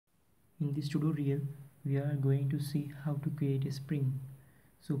In this tutorial, we are going to see how to create a spring.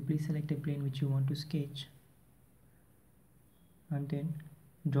 So please select a plane which you want to sketch and then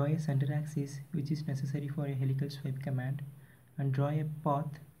draw a center axis which is necessary for a helical swipe command, and draw a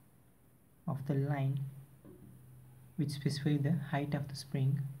path of the line which specifies the height of the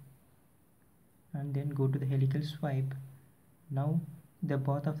spring, and then go to the helical swipe. Now the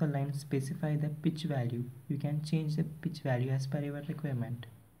path of the line specify the pitch value. You can change the pitch value as per your requirement.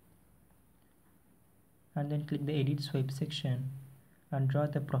 And then click the edit swipe section and draw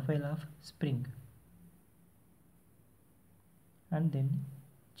the profile of spring, and then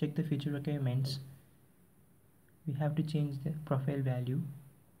check the feature requirements. We have to change the profile value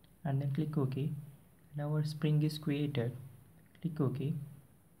and then click OK. Now our spring is created. Click OK.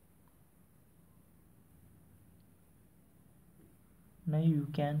 Now you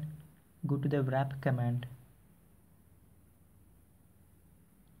can go to the wrap command.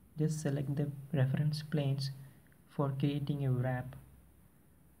 Just select the reference planes for creating a wrap.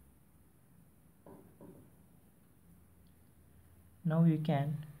 Now you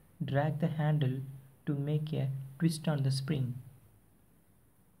can drag the handle to make a twist on the spring.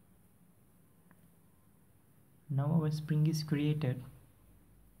 Now our spring is created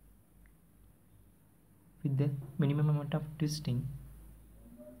with the minimum amount of twisting.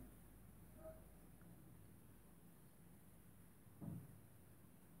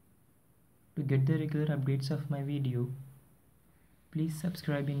 To get the regular updates of my video, please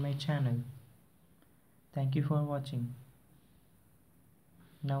subscribe in my channel. Thank you for watching.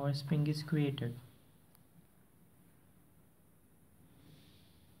 Now our spring is created.